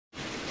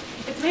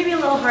It's maybe a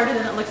little harder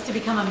than it looks to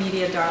become a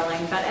media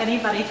darling, but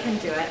anybody can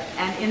do it.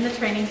 And in the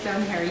training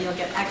zone here, you'll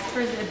get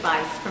expert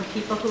advice from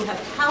people who have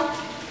helped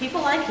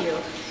people like you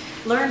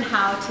learn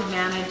how to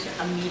manage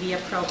a media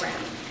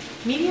program.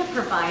 Media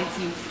provides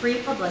you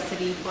free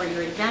publicity for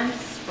your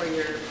events, for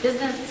your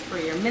business, for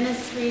your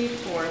ministry,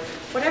 for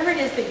whatever it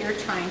is that you're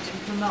trying to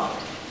promote.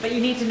 But you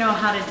need to know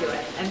how to do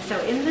it. And so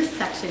in this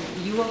section,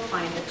 you will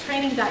find the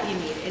training that you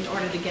need in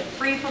order to get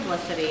free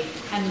publicity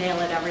and nail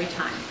it every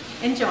time.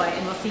 Enjoy,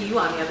 and we'll see you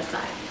on the other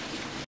side.